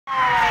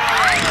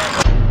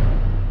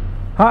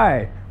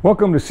Hi,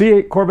 welcome to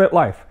C8 Corvette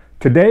Life.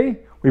 Today,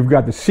 we've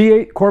got the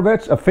C8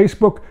 Corvettes of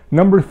Facebook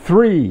number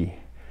 3.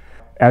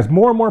 As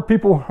more and more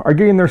people are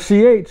getting their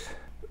C8s,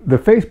 the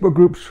Facebook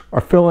groups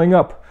are filling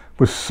up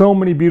with so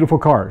many beautiful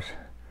cars.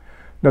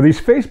 Now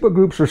these Facebook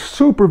groups are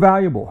super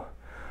valuable.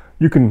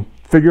 You can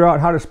figure out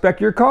how to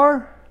spec your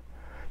car.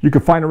 You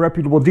can find a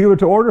reputable dealer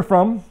to order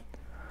from.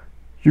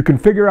 You can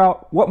figure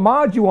out what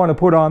mods you want to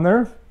put on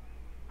there.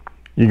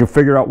 You can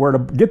figure out where to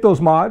get those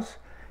mods.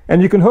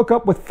 And you can hook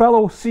up with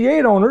fellow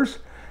C8 owners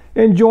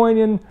and join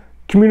in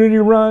community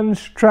runs,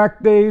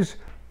 track days,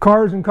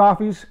 cars and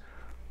coffees,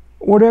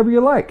 whatever you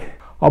like.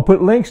 I'll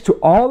put links to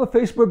all the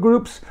Facebook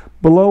groups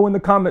below in the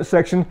comment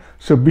section,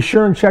 so be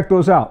sure and check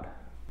those out.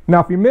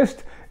 Now, if you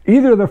missed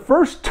either of the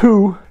first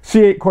 2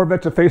 C8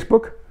 Corvettes of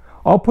Facebook,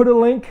 I'll put a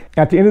link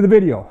at the end of the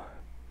video.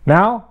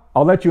 Now,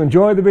 I'll let you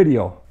enjoy the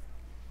video.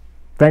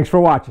 Thanks for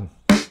watching.